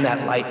shine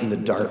that light in the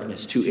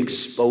darkness to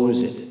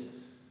expose it,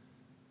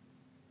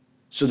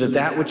 so that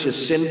that which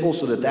is sinful,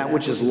 so that that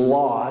which is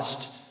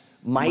lost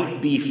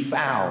might be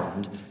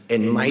found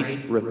and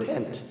might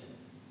repent.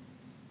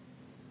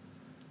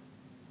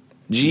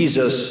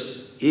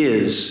 Jesus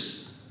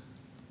is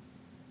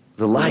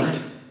the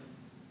light.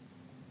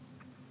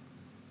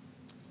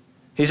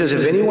 He says,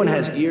 if anyone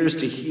has ears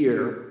to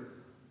hear,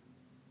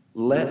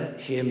 let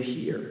him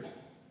hear.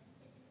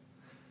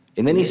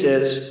 And then he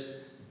says,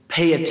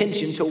 pay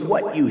attention to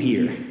what you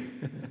hear.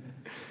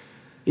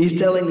 He's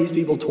telling these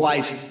people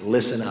twice,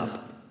 listen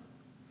up.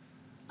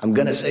 I'm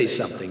going to say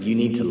something. You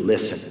need to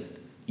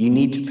listen. You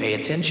need to pay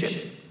attention.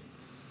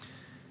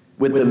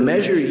 With the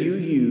measure you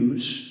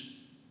use,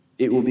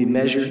 it will be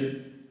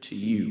measured to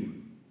you.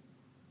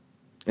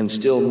 And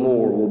still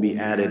more will be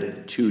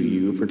added to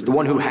you. For to the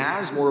one who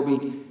has, more will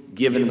be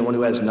given, and the one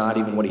who has not,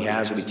 even what he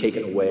has will be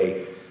taken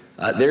away.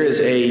 There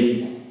is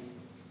a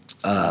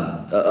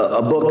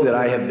book that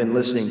I have been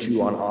listening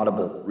to on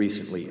Audible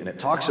recently, and it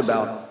talks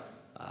about,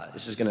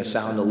 this is going to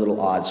sound a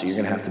little odd, so you're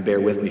going to have to bear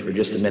with me for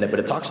just a minute, but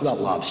it talks about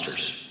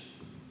lobsters.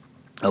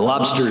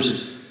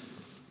 Lobsters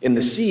in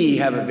the sea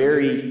have a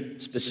very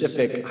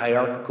specific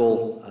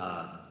hierarchical,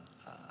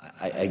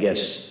 I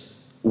guess,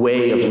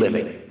 way of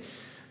living.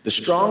 The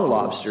strong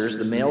lobsters,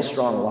 the male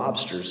strong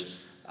lobsters,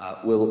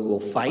 will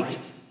fight,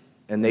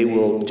 and they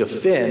will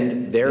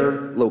defend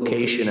their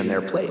location and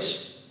their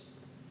place.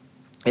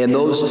 And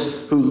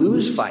those who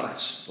lose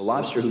fights, the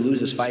lobster who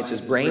loses fights,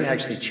 his brain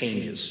actually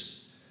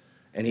changes,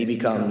 and he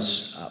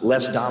becomes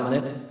less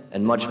dominant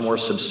and much more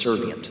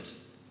subservient.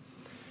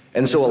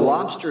 And so a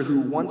lobster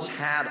who once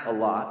had a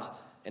lot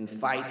and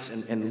fights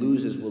and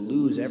loses will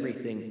lose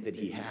everything that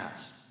he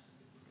has.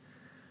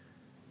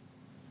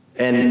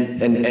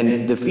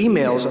 And the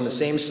females on the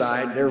same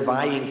side, they're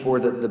vying for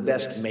the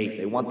best mate.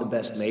 They want the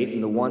best mate,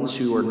 and the ones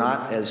who are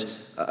not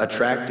as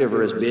attractive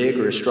or as big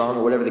or as strong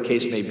or whatever the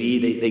case may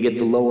be, they get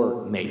the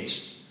lower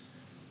mates.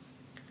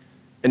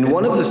 And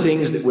one of the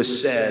things that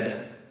was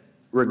said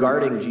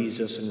regarding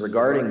Jesus and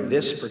regarding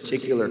this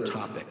particular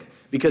topic,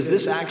 because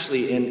this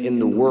actually in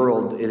the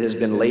world, it has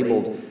been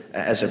labeled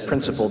as a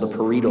principle, the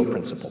Pareto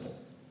principle,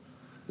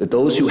 that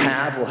those who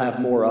have will have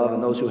more of,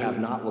 and those who have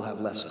not will have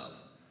less of.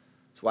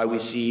 That's why we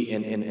see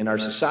in our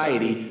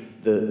society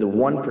the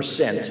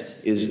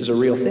 1% is a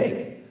real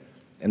thing,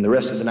 and the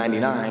rest of the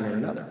 99 are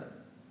another.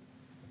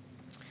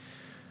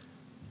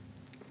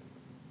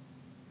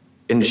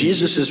 In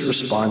Jesus'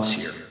 response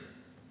here,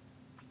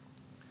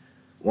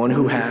 one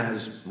who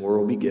has, more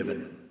will be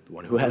given. The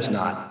one who has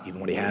not, even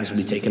what he has, will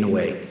be taken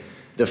away.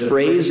 The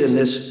phrase in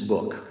this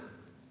book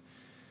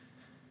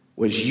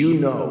was, you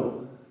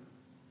know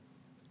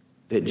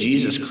that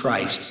Jesus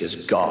Christ is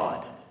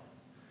God,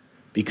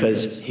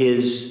 because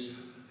his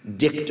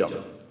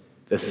dictum,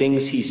 the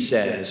things he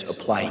says,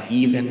 apply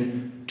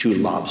even to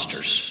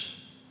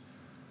lobsters,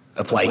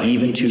 apply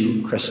even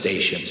to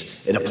crustaceans.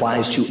 It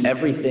applies to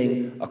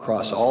everything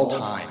across all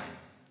time.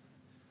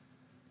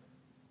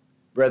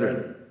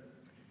 Brethren,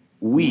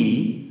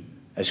 we,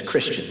 as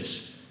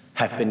Christians,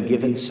 have been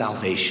given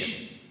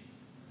salvation.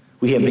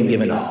 We have been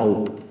given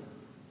hope.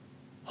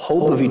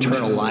 Hope of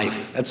eternal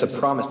life. That's a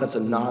promise. That's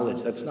a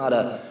knowledge. That's not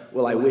a,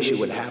 well, I wish it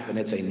would happen.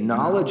 It's a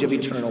knowledge of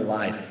eternal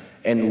life.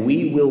 And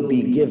we will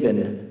be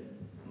given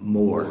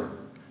more.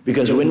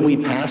 Because when we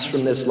pass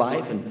from this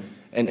life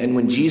and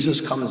when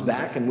Jesus comes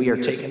back and we are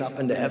taken up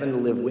into heaven to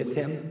live with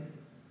him,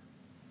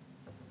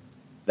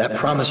 that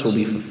promise will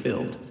be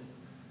fulfilled.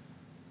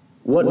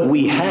 What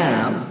we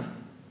have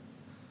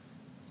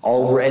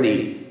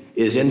already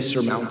is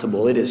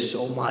insurmountable. It is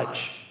so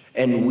much.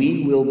 And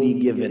we will be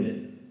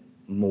given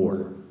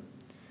more.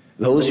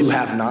 Those who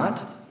have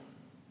not,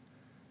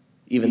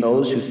 even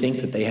those who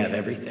think that they have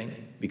everything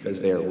because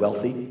they are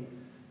wealthy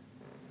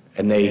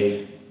and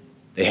they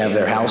have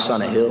their house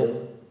on a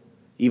hill,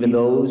 even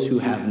those who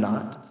have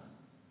not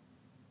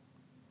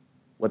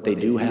what they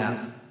do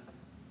have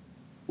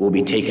will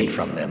be taken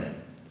from them.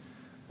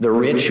 The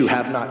rich who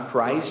have not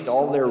Christ,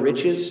 all their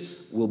riches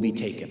will be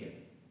taken.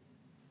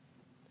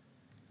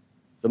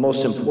 The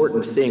most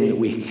important thing that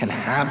we can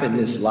have in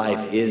this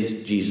life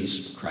is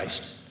Jesus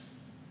Christ.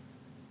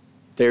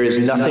 There is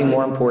nothing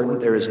more important,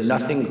 there is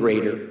nothing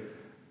greater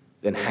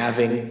than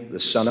having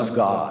the Son of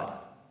God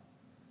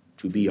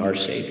to be our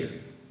Savior.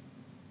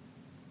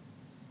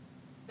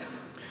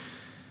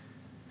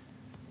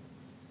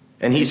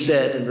 And he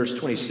said in verse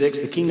 26,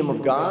 the kingdom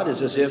of God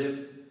is as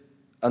if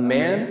a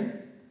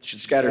man should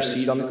scatter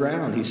seed on the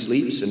ground. He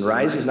sleeps and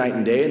rises night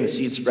and day, and the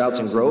seed sprouts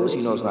and grows.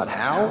 He knows not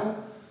how.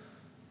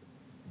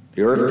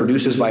 The earth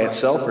produces by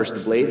itself first the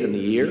blade, then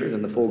the ear,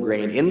 then the full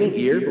grain in the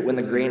ear. But when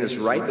the grain is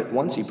ripe at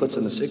once, he puts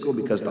in the sickle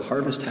because the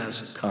harvest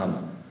has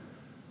come.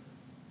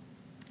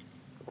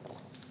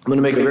 I'm going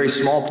to make a very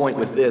small point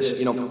with this.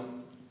 You know,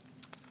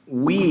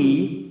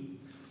 we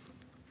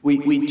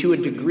to a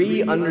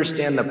degree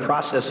understand the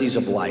processes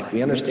of life.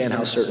 We understand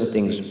how certain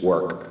things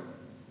work.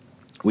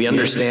 We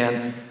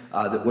understand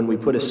that when we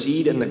put a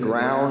seed in the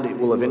ground, it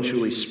will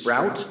eventually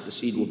sprout. The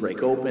seed will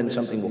break open,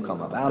 something will come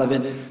up out of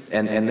it,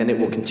 and then it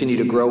will continue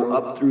to grow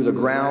up through the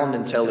ground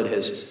until it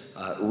has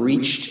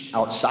reached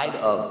outside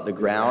of the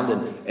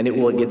ground, and it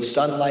will get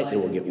sunlight, it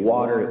will get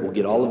water, it will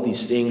get all of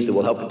these things that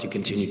will help it to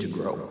continue to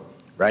grow,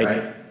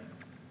 right?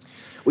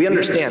 We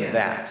understand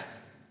that.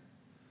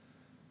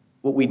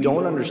 What we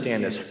don't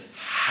understand is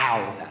how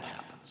that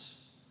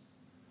happens.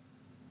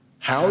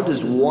 How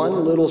does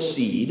one little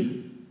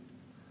seed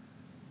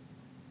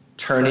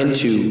turn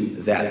into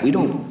that? We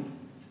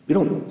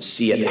don't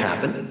see it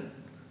happen,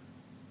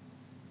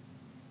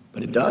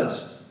 but it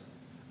does.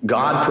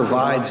 God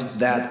provides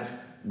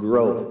that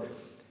growth.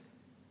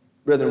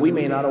 Brethren, we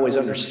may not always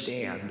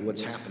understand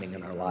what's happening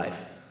in our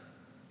life.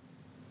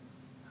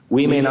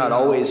 We may not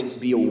always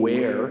be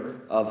aware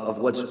of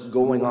what's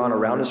going on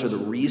around us or the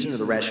reason or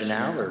the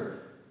rationale or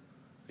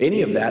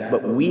any of that,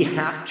 but we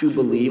have to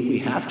believe, we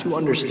have to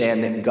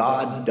understand that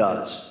God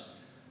does.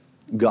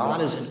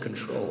 God is in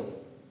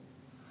control.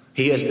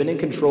 He has been in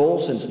control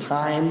since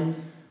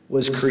time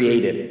was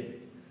created.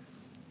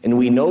 And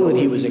we know that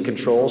he was in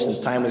control since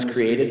time was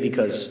created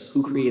because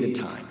who created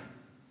time?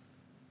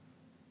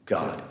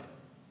 God.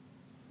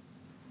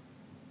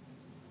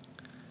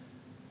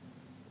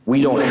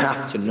 We don't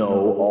have to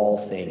know all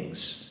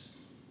things.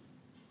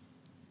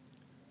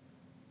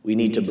 We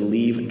need to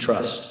believe and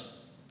trust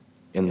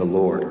in the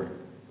Lord.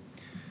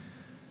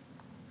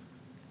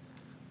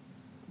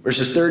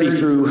 Verses 30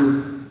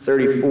 through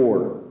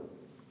 34.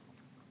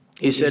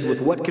 He said,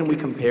 with what can we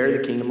compare the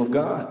kingdom of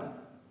God?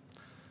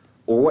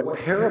 Or what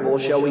parable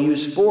shall we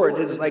use for it?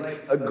 It is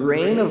like a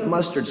grain of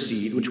mustard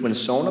seed, which when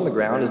sown on the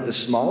ground is the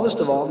smallest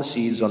of all the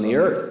seeds on the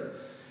earth.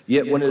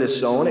 Yet when it is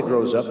sown, it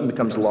grows up and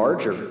becomes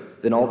larger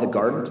than all the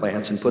garden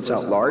plants and puts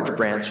out large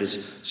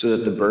branches so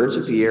that the birds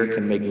of the air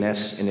can make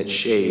nests in its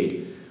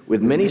shade.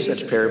 With many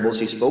such parables,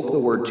 he spoke the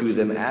word to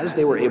them as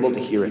they were able to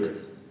hear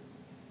it.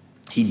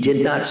 He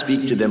did not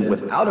speak to them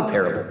without a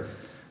parable,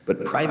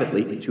 but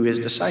privately to his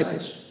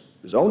disciples,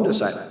 his own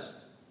disciples.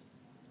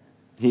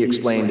 He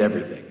explained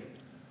everything.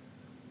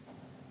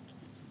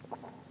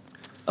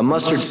 A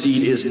mustard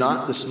seed is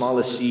not the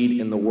smallest seed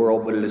in the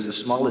world, but it is the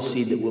smallest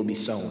seed that will be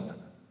sown,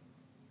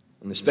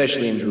 and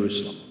especially in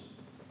Jerusalem.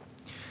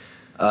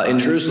 In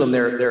Jerusalem,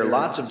 there are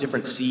lots of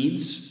different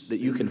seeds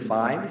that you can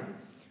find,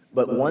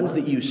 but ones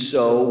that you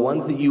sow,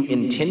 ones that you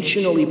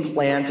intentionally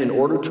plant in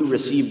order to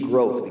receive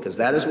growth, because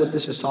that is what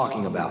this is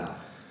talking about.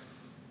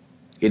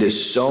 It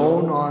is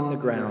sown on the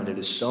ground. It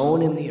is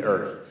sown in the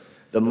earth.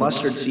 The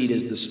mustard seed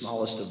is the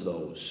smallest of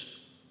those.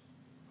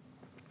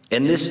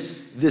 And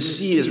this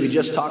seed, as we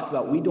just talked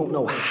about, we don't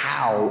know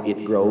how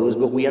it grows,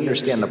 but we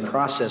understand the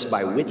process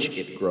by which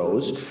it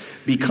grows,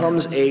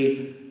 becomes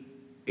a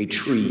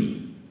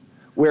tree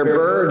where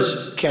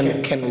birds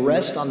can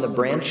rest on the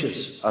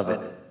branches of it.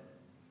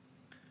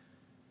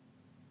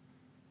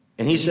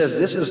 And he says,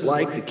 this is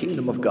like the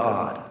kingdom of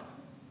God.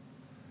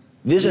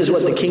 This is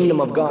what the kingdom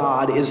of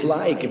God is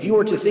like. If you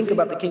were to think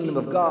about the kingdom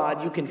of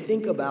God, you can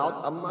think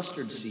about a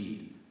mustard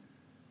seed.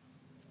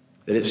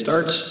 That it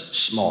starts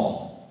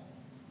small,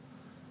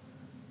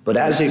 but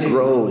as it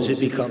grows,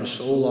 it becomes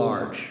so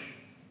large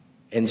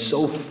and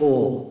so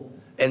full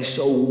and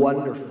so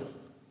wonderful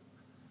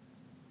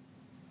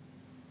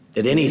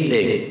that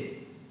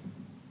anything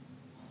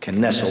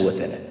can nestle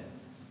within it.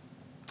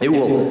 It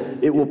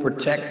will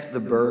protect the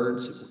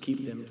birds. It will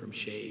keep them from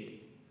shade.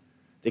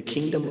 The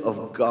kingdom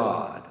of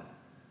God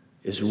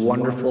is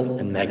wonderful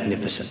and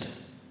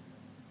magnificent.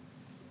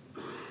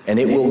 And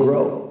it will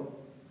grow.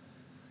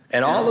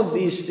 And all of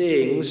these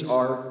things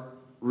are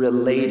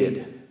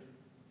related.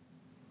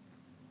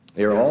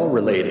 They're all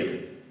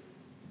related.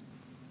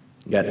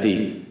 You've got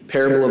the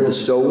parable of the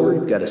sower.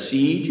 You've got a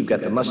seed. You've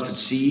got the mustard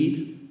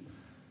seed.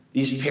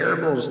 These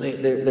parables,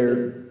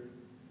 they're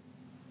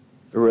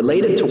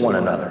related to one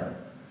another.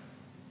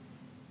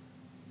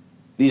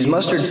 These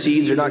mustard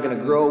seeds are not going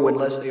to grow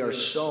unless they are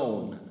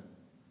sown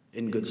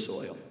in good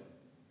soil.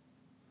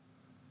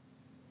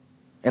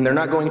 And they're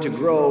not going to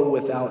grow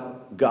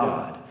without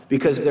God,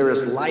 because there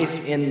is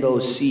life in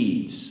those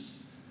seeds.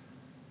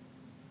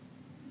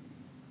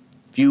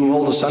 If you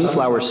hold a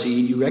sunflower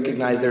seed, you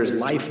recognize there's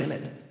life in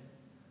it,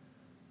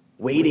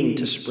 waiting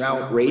to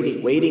sprout,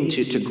 waiting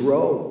to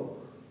grow.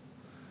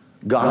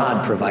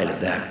 God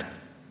provided that.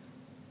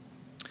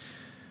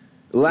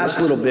 The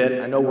last little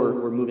bit, I know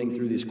we're moving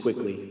through these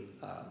quickly.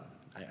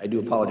 I do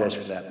apologize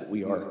for that, but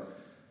we are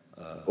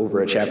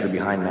over a chapter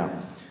behind now.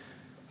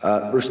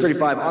 Verse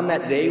 35, on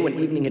that day when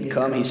evening had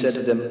come, he said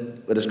to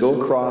them, let us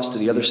go across to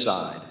the other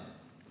side.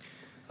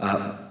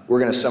 We're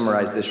going to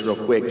summarize this real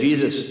quick.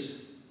 Jesus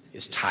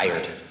is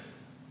tired.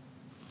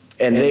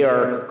 And they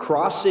are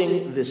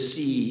crossing the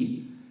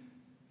sea.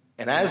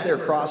 And as they're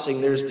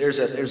crossing,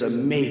 there's a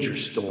major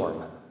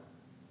storm.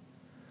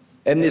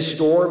 And this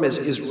storm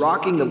is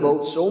rocking the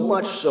boat so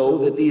much so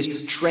that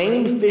these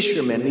trained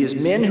fishermen, these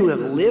men who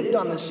have lived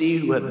on the sea,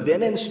 who have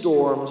been in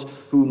storms,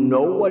 who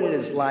know what it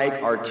is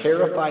like, are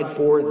terrified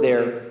for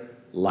their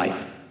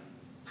life.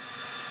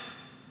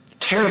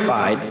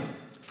 Terrified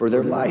for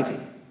their life.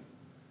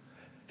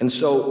 And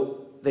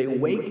so they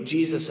wake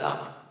Jesus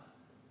up.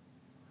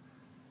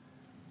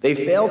 They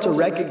fail to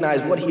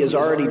recognize what he has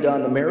already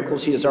done, the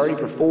miracles he has already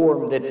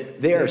performed,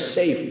 that they are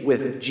safe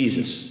with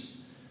Jesus.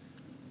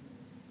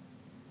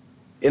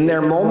 In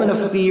their moment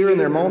of fear, in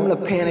their moment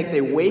of panic,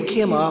 they wake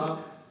him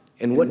up,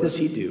 and what does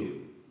he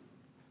do?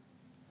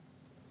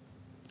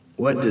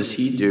 What does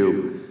he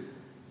do?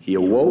 He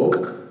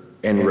awoke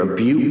and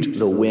rebuked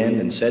the wind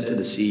and said to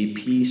the sea,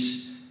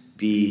 peace,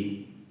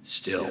 be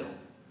still.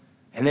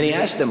 And then he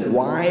asked them,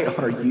 why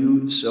are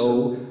you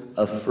so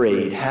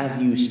afraid?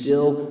 Have you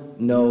still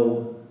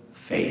no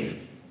faith?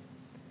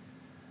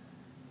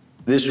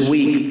 This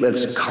week,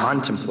 let's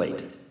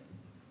contemplate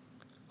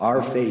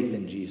our faith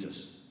in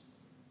Jesus.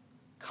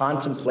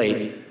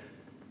 Contemplate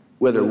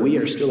whether we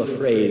are still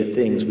afraid of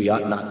things we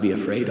ought not be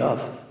afraid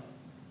of.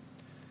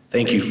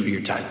 Thank you for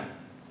your time.